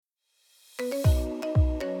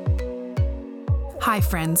Hi,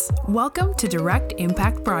 friends. Welcome to Direct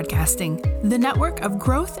Impact Broadcasting. The network of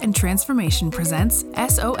growth and transformation presents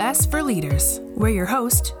SOS for Leaders, where your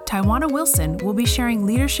host, Taiwana Wilson, will be sharing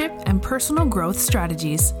leadership and personal growth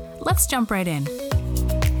strategies. Let's jump right in.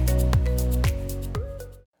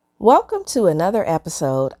 Welcome to another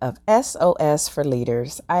episode of SOS for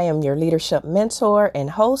Leaders. I am your leadership mentor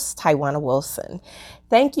and host, Taiwana Wilson.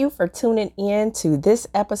 Thank you for tuning in to this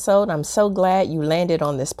episode. I'm so glad you landed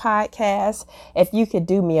on this podcast. If you could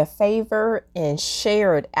do me a favor and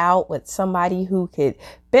share it out with somebody who could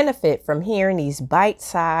benefit from hearing these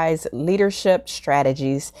bite-sized leadership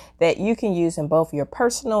strategies that you can use in both your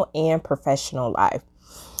personal and professional life.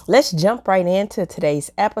 Let's jump right into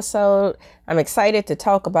today's episode. I'm excited to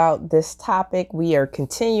talk about this topic. We are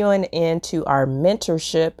continuing into our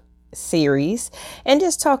mentorship series and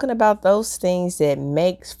just talking about those things that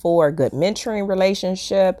makes for a good mentoring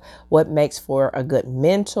relationship, what makes for a good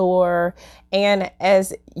mentor. And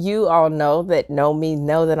as you all know that know me,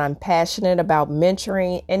 know that I'm passionate about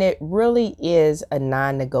mentoring, and it really is a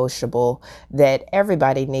non-negotiable that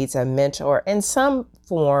everybody needs a mentor in some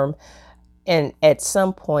form and at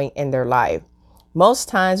some point in their life. Most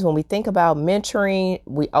times when we think about mentoring,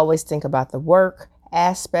 we always think about the work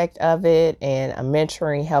aspect of it and a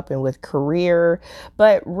mentoring helping with career,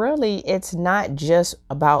 but really it's not just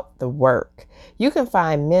about the work. You can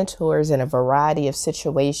find mentors in a variety of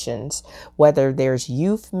situations, whether there's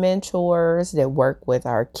youth mentors that work with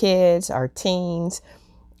our kids, our teens,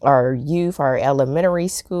 our youth, our elementary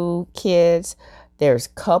school kids. There's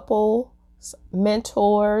couple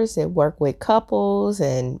mentors that work with couples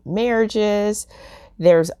and marriages.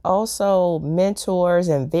 There's also mentors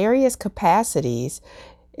in various capacities,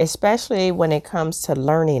 especially when it comes to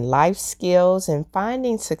learning life skills and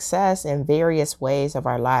finding success in various ways of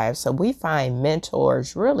our lives. So we find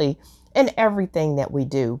mentors really in everything that we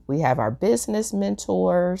do. We have our business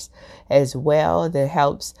mentors as well that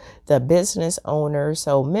helps the business owners.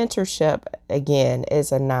 So mentorship, again,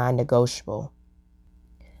 is a non-negotiable.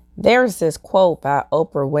 There's this quote by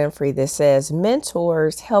Oprah Winfrey that says,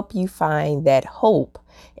 mentors help you find that hope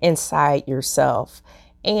inside yourself.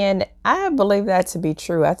 And I believe that to be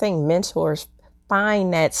true. I think mentors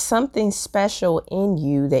find that something special in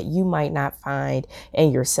you that you might not find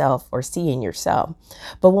in yourself or see in yourself.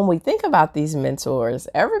 But when we think about these mentors,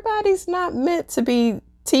 everybody's not meant to be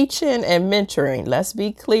teaching and mentoring. Let's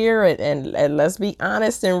be clear and let's be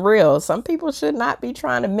honest and real. Some people should not be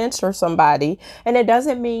trying to mentor somebody, and it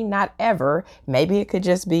doesn't mean not ever. Maybe it could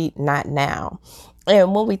just be not now.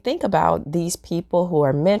 And when we think about these people who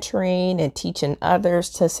are mentoring and teaching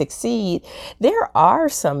others to succeed, there are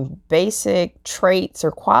some basic traits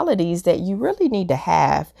or qualities that you really need to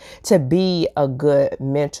have to be a good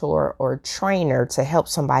mentor or trainer to help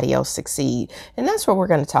somebody else succeed. And that's what we're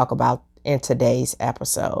going to talk about in today's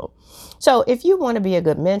episode. So if you want to be a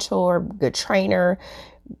good mentor, good trainer,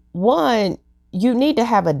 one, you need to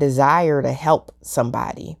have a desire to help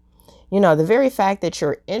somebody. You know, the very fact that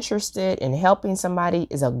you're interested in helping somebody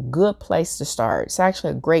is a good place to start. It's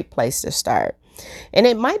actually a great place to start. And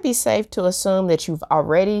it might be safe to assume that you've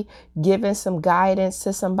already given some guidance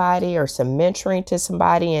to somebody or some mentoring to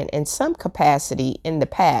somebody in some capacity in the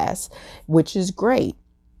past, which is great.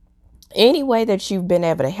 Any way that you've been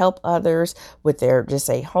able to help others with their, just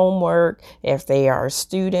say, homework, if they are a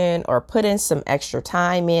student, or put in some extra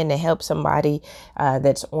time in to help somebody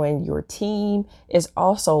that's on your team is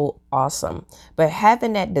also awesome. But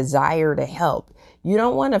having that desire to help, you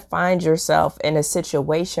don't want to find yourself in a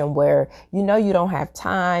situation where you know you don't have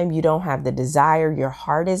time, you don't have the desire, your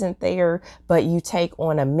heart isn't there, but you take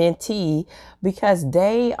on a mentee because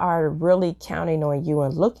they are really counting on you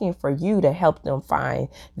and looking for you to help them find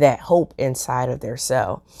that hope inside of their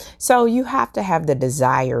self. So you have to have the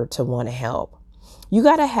desire to want to help. You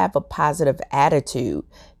got to have a positive attitude.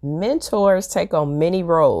 Mentors take on many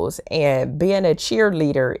roles, and being a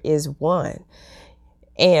cheerleader is one.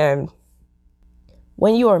 And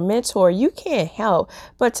when you are a mentor, you can't help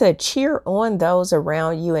but to cheer on those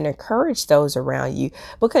around you and encourage those around you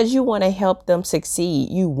because you want to help them succeed.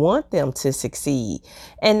 You want them to succeed.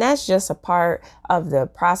 And that's just a part of the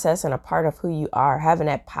process and a part of who you are, having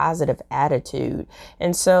that positive attitude.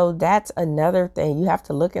 And so that's another thing. You have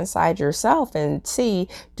to look inside yourself and see,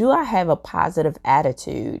 do I have a positive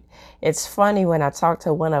attitude? It's funny when I talk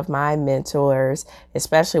to one of my mentors,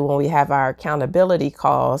 especially when we have our accountability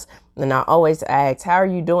calls, and I always ask, how are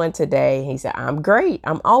you doing today? He said, I'm great.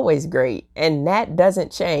 I'm always great. And that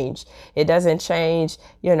doesn't change. It doesn't change,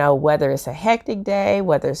 whether it's a hectic day,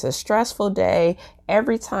 whether it's a stressful day.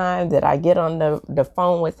 Every time that I get on the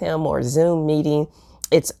phone with him or Zoom meeting,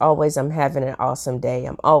 it's always, I'm having an awesome day.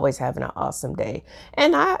 I'm always having an awesome day.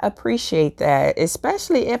 And I appreciate that,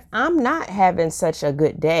 especially if I'm not having such a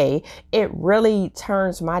good day. It really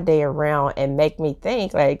turns my day around and make me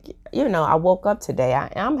think like, I woke up today.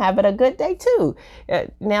 I'm having a good day too,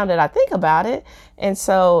 now that I think about it. And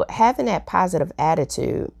so having that positive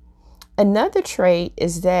attitude. Another trait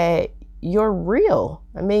is that you're real.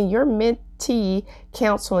 I mean, your mentee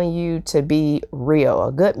counts on you to be real.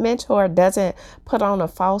 A good mentor doesn't put on a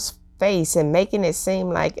false face and making it seem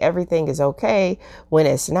like everything is okay when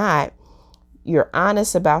it's not. You're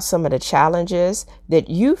honest about some of the challenges that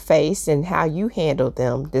you faced and how you handled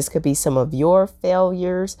them. This could be some of your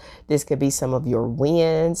failures. This could be some of your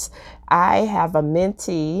wins. I have a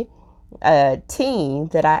mentee, a team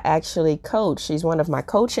that I actually coach. She's one of my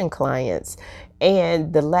coaching clients.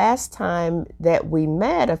 And the last time that we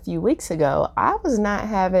met a few weeks ago, I was not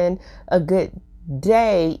having a good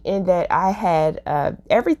day in that I had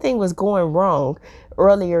everything was going wrong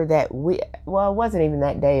earlier that week. Well, it wasn't even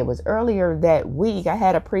that day. It was earlier that week. I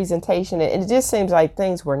had a presentation and it just seems like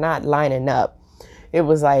things were not lining up. It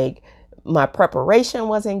was like my preparation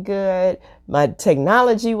wasn't good. My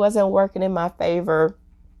technology wasn't working in my favor.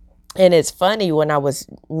 And it's funny, when I was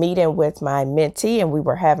meeting with my mentee and we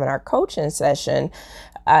were having our coaching session,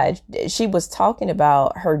 she was talking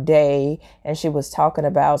about her day and she was talking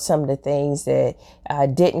about some of the things that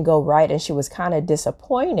didn't go right. And she was kind of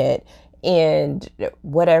disappointed in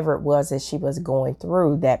whatever it was that she was going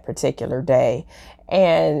through that particular day.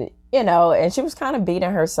 And, and she was kind of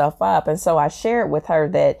beating herself up. And so I shared with her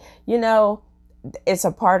that, it's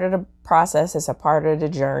a part of the process. It's a part of the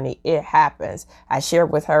journey. It happens. I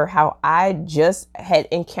shared with her how I just had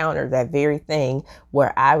encountered that very thing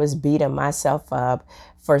where I was beating myself up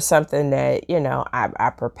for something that, I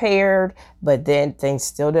prepared, but then things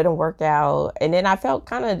still didn't work out. And then I felt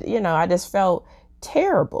kind of, I just felt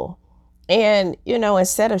terrible. And,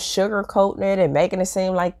 instead of sugarcoating it and making it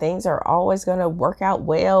seem like things are always going to work out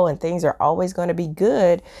well and things are always going to be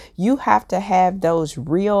good, you have to have those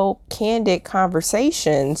real candid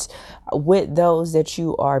conversations with those that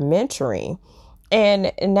you are mentoring.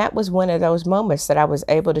 And that was one of those moments that I was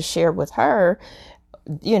able to share with her.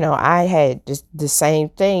 I had just the same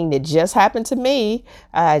thing that just happened to me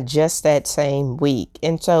just that same week.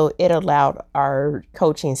 And so it allowed our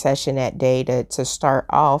coaching session that day to start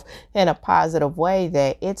off in a positive way,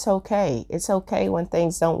 that it's okay. It's okay when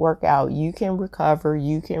things don't work out. You can recover,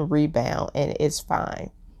 you can rebound, and it's fine.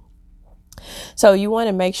 So you want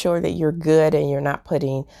to make sure that you're good and you're not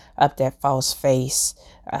putting up that false face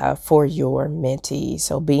for your mentee.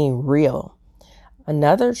 So being real.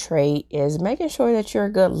 Another trait is making sure that you're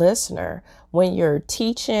a good listener. When you're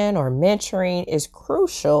teaching or mentoring, it's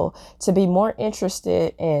crucial to be more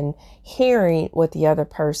interested in hearing what the other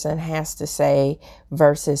person has to say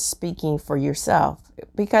versus speaking for yourself,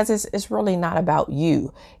 because it's really not about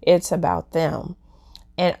you. It's about them.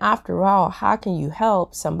 And after all, how can you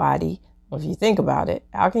help somebody? Well, if you think about it,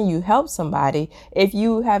 how can you help somebody if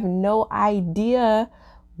you have no idea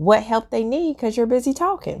what help they need because you're busy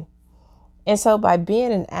talking? And so by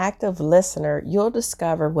being an active listener, you'll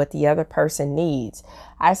discover what the other person needs.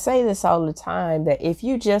 I say this all the time, that if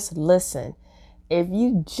you just listen,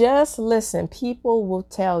 people will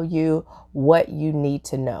tell you what you need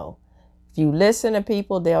to know. If you listen to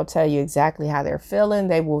people, they'll tell you exactly how they're feeling.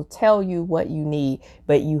 They will tell you what you need,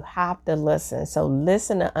 but you have to listen. So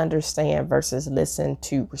listen to understand versus listen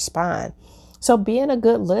to respond. So being a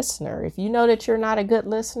good listener, if you know that you're not a good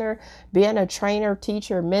listener, being a trainer,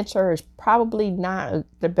 teacher, mentor is probably not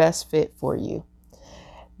the best fit for you.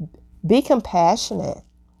 Be compassionate.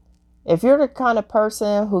 If you're the kind of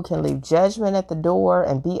person who can leave judgment at the door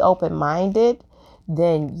and be open-minded,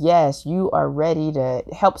 then yes, you are ready to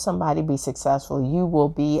help somebody be successful. You will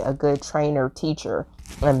be a good trainer, teacher,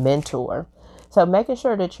 and mentor. So making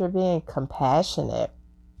sure that you're being compassionate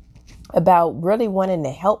about really wanting to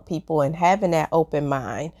help people and having that open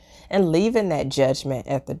mind and leaving that judgment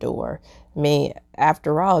at the door. I mean,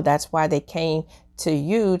 after all, that's why they came to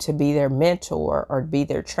you, to be their mentor or to be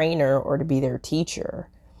their trainer or to be their teacher.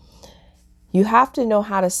 You have to know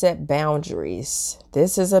how to set boundaries.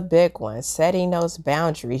 This is a big one, setting those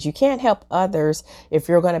boundaries. You can't help others if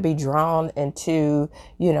you're going to be drawn into,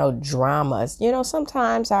 dramas.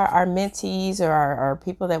 Sometimes our mentees or our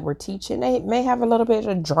people that we're teaching, they may have a little bit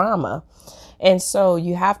of drama. And so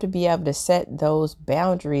you have to be able to set those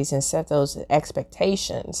boundaries and set those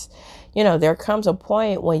expectations. There comes a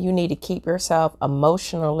point when you need to keep yourself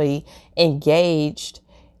emotionally engaging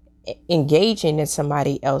in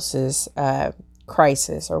somebody else's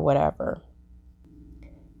crisis or whatever.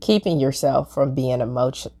 keeping yourself from being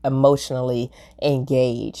emotionally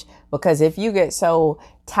engaged. Because if you get so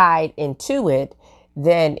tied into it,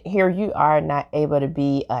 then here you are not able to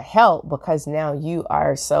be a help because now you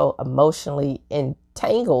are so emotionally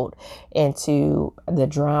entangled into the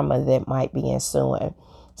drama that might be ensuing.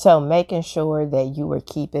 So making sure that you are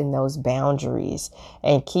keeping those boundaries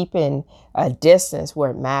and keeping a distance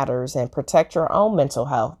where it matters, and protect your own mental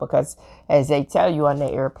health, because as they tell you on the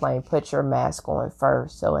airplane, put your mask on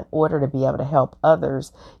first. So in order to be able to help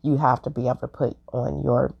others, you have to be able to put on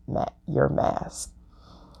your mask.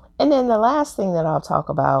 And then the last thing that I'll talk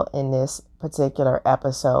about in this particular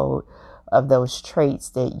episode of those traits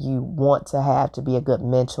that you want to have to be a good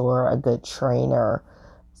mentor, a good trainer,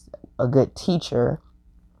 a good teacher,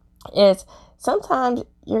 is sometimes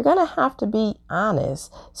you're going to have to be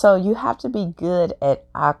honest. So you have to be good at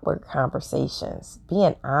awkward conversations,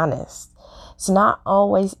 being honest. It's not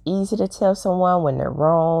always easy to tell someone when they're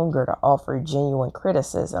wrong or to offer genuine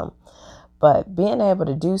criticism, but being able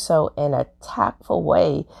to do so in a tactful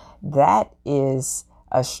way, that is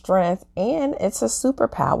a strength and it's a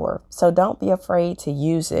superpower. So don't be afraid to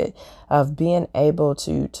use it, of being able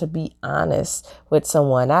to be honest with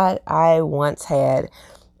someone. I once had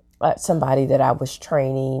somebody that I was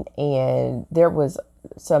training, and there was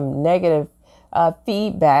some negative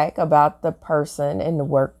feedback about the person in the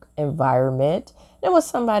work environment. It was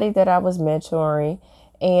somebody that I was mentoring,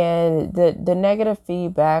 and the negative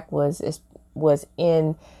feedback was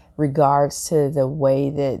in regards to the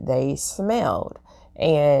way that they smelled,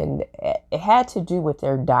 and it had to do with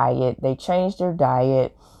their diet. They changed their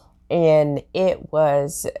diet, and it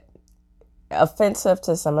was offensive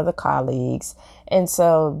to some of the colleagues. And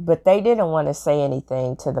so, but they didn't want to say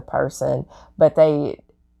anything to the person, but they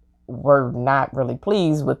were not really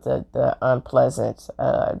pleased with the unpleasant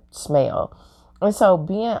smell. And so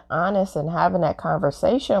being honest and having that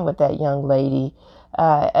conversation with that young lady,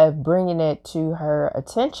 of bringing it to her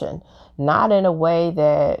attention, not in a way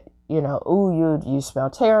that, ooh, you smell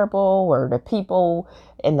terrible, or the people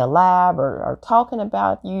in the lab are talking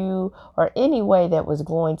about you, or any way that was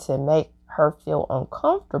going to make her feel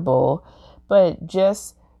uncomfortable, but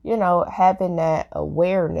just, having that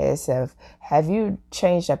awareness of, have you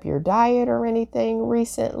changed up your diet or anything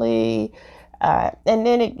recently? And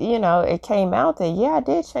then it came out that, yeah, I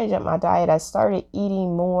did change up my diet. I started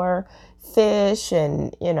eating more fish,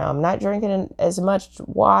 and, I'm not drinking as much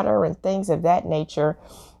water and things of that nature.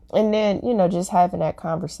 And then, just having that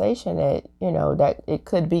conversation that, that it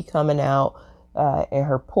could be coming out in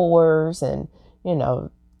her pores, and,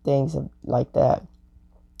 things like that.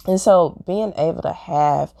 And so being able to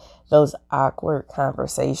have those awkward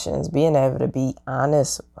conversations, being able to be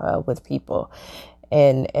honest with people.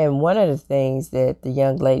 And one of the things that the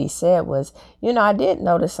young lady said was, I did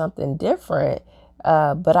notice something different,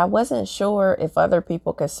 but I wasn't sure if other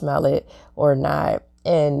people could smell it or not.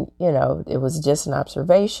 And, it was just an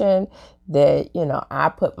observation that, I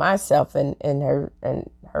put myself in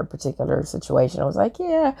her particular situation. I was like,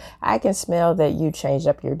 yeah, I can smell that you changed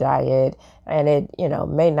up your diet, and it,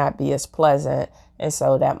 may not be as pleasant. And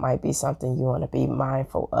so that might be something you want to be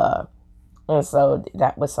mindful of. And so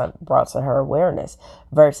that was something brought to her awareness,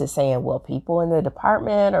 versus saying, well, people in the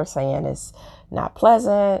department are saying it's not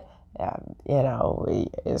pleasant,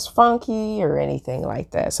 it's funky or anything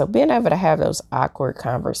like that. So being able to have those awkward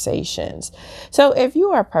conversations. So if you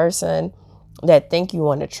are a person that think you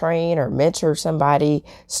want to train or mentor somebody,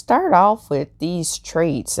 start off with these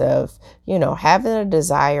traits of, having a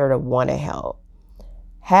desire to want to help,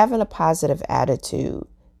 having a positive attitude,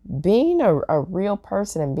 being a real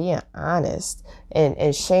person and being honest,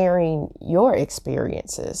 and sharing your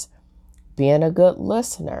experiences, being a good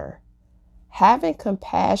listener, having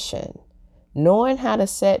compassion, knowing how to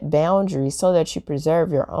set boundaries so that you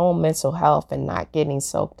preserve your own mental health and not getting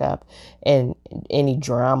soaked up in any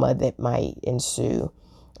drama that might ensue.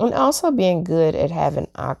 And also being good at having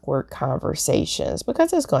awkward conversations,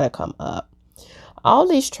 because it's going to come up. All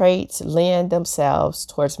these traits lend themselves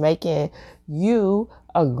towards making you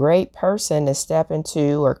a great person to step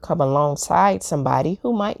into or come alongside somebody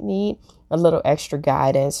who might need a little extra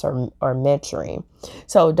guidance or mentoring.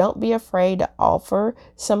 So don't be afraid to offer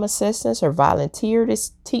some assistance or volunteer to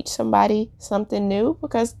teach somebody something new,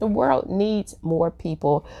 because the world needs more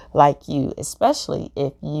people like you, especially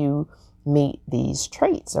if you meet these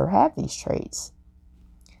traits or have these traits.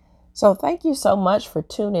 So thank you so much for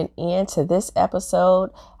tuning in to this episode.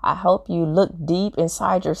 I hope you look deep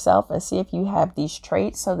inside yourself and see if you have these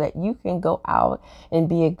traits so that you can go out and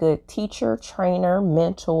be a good teacher, trainer,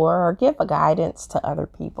 mentor, or give a guidance to other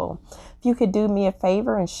people. If you could do me a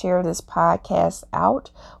favor and share this podcast out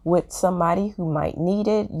with somebody who might need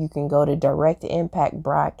it, you can go to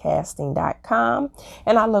directimpactbroadcasting.com.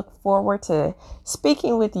 And I look forward to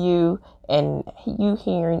speaking with you and you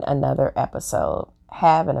hearing another episode.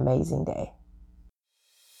 Have an amazing day.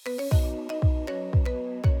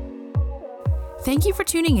 Thank you for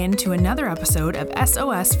tuning in to another episode of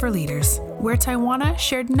SOS for Leaders, where Taiwana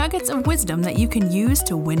shared nuggets of wisdom that you can use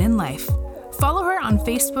to win in life. Follow her on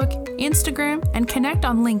Facebook, Instagram, and connect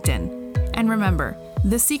on LinkedIn. And remember,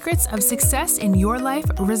 the secrets of success in your life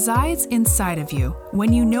resides inside of you.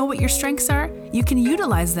 When you know what your strengths are, you can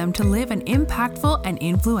utilize them to live an impactful and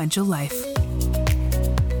influential life.